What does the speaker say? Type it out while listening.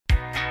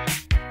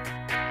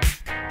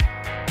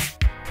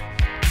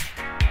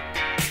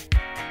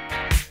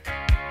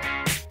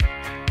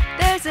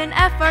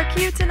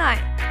FRQ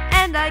tonight,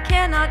 and I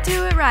cannot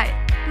do it right.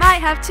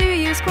 Might have to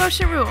use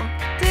quotient rule.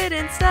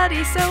 Didn't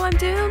study, so I'm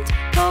doomed.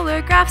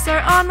 Polar graphs are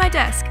on my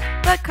desk,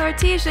 but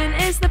Cartesian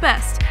is the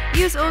best.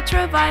 Use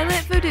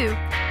ultraviolet voodoo.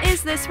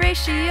 Is this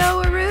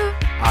ratio a root?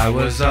 I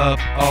was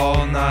up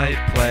all night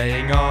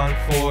playing on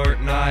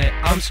Fortnite.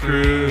 I'm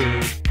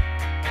screwed.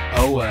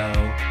 Oh well.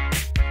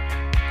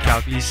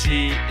 Calc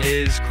BC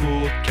is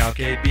cool. Calc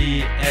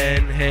AB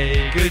and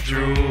hey, good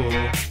drool.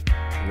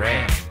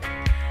 Ram.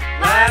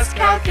 Last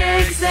Calc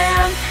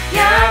exam,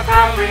 yeah, I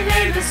probably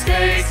made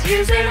mistakes.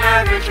 Using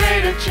average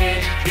rate of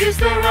change, used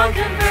the wrong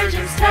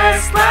convergence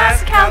test.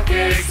 Last Calc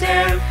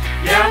exam,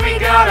 yeah, we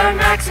got our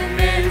max and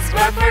mins,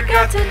 but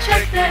forgot to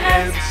check the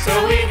ends, so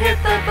we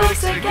hit the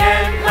books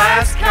again.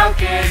 Last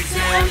Calc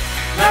exam,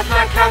 left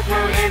my calc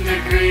rule in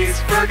degrees,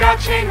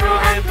 forgot chain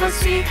rule and plus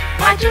C.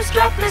 Might just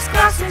drop this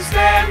class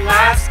instead.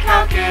 Last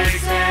Calc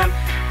exam,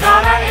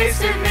 thought I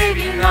aced it,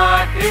 maybe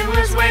not. It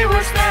was way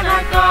worse than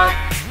I thought.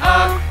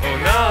 Oh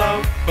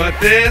no, but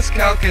this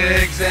Calc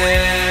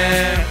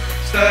exam,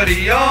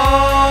 study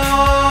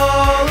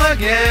all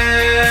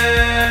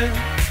again.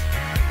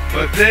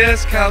 But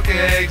this Calc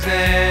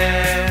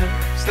exam,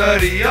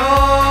 study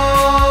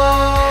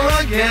all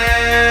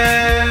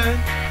again.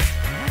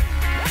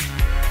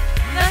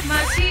 Left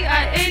my seat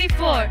at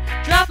 84,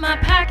 dropped my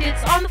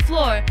packets on the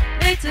floor.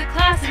 Late to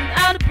class and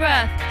out of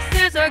breath,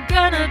 stairs are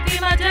gonna be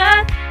my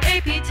death.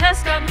 AP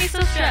test got me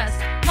so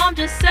stressed, mom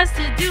just says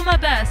to do my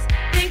best.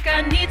 Think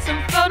I need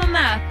some photo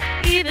math,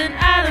 even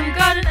Adam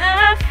got an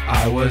F.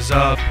 I was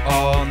up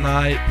all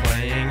night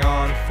playing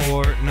on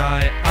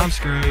Fortnite. I'm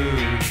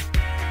screwed.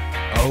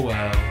 Oh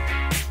well.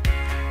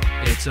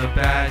 It's a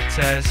bad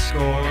test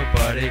score,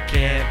 but it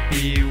can't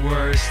be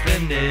worse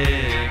than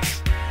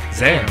Nick's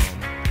Zam.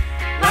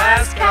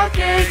 Last Calc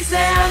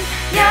exam,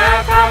 yeah,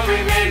 I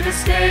probably made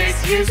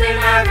mistakes. Using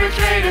average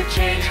rate of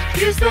change,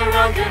 used the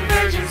wrong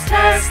convergence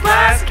test.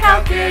 Last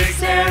Calc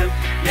exam,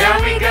 yeah,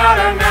 we got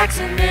our max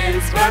and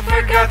mins, but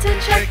forgot to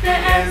check the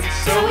ends,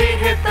 so we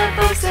hit the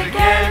books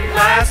again.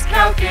 Last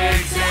Calc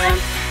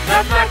exam,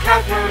 left my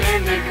calc rule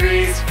in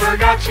degrees,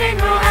 forgot chain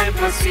rule and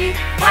plus C.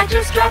 Might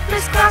just drop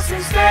this class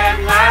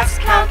instead. Last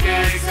Calc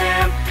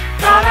exam,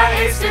 thought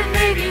I aced it,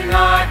 maybe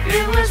not.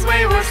 It was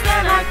way worse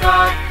than I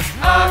thought.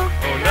 Oh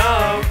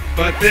no,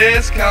 but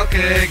this Calc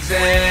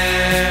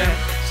exam,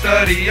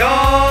 study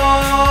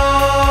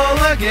all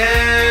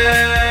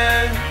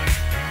again.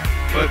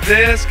 But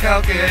this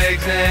Calc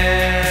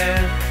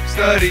exam,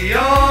 study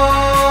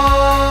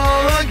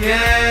all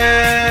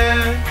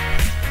again.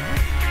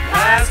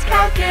 Last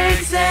Calc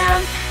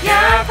exam,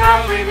 yeah, I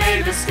probably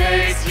made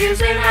mistakes.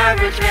 Using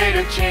average rate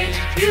of change,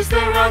 used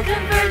the wrong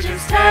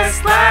convergence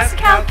test. Last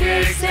Calc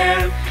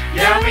exam,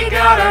 yeah, we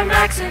got our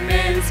max and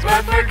mins,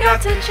 but forgot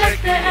to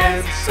check the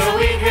ends, so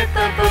we hit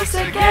the books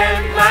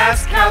again.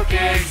 Last Calc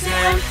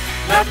exam,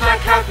 left my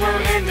calc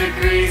rule in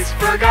degrees,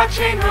 forgot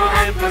chain rule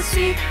and plus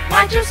C.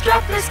 Might just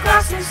drop this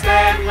class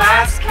instead.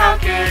 Last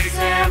Calc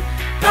exam,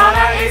 thought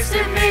I aced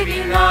it,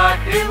 maybe not.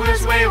 It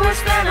was way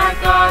worse than I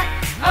thought.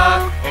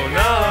 Oh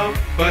no,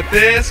 but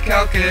this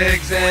Calc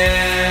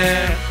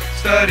exam,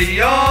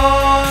 study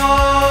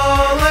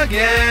all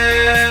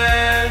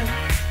again.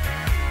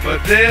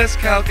 But this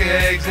Calc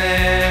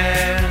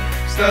exam,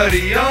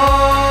 study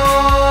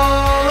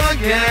all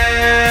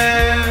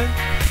again.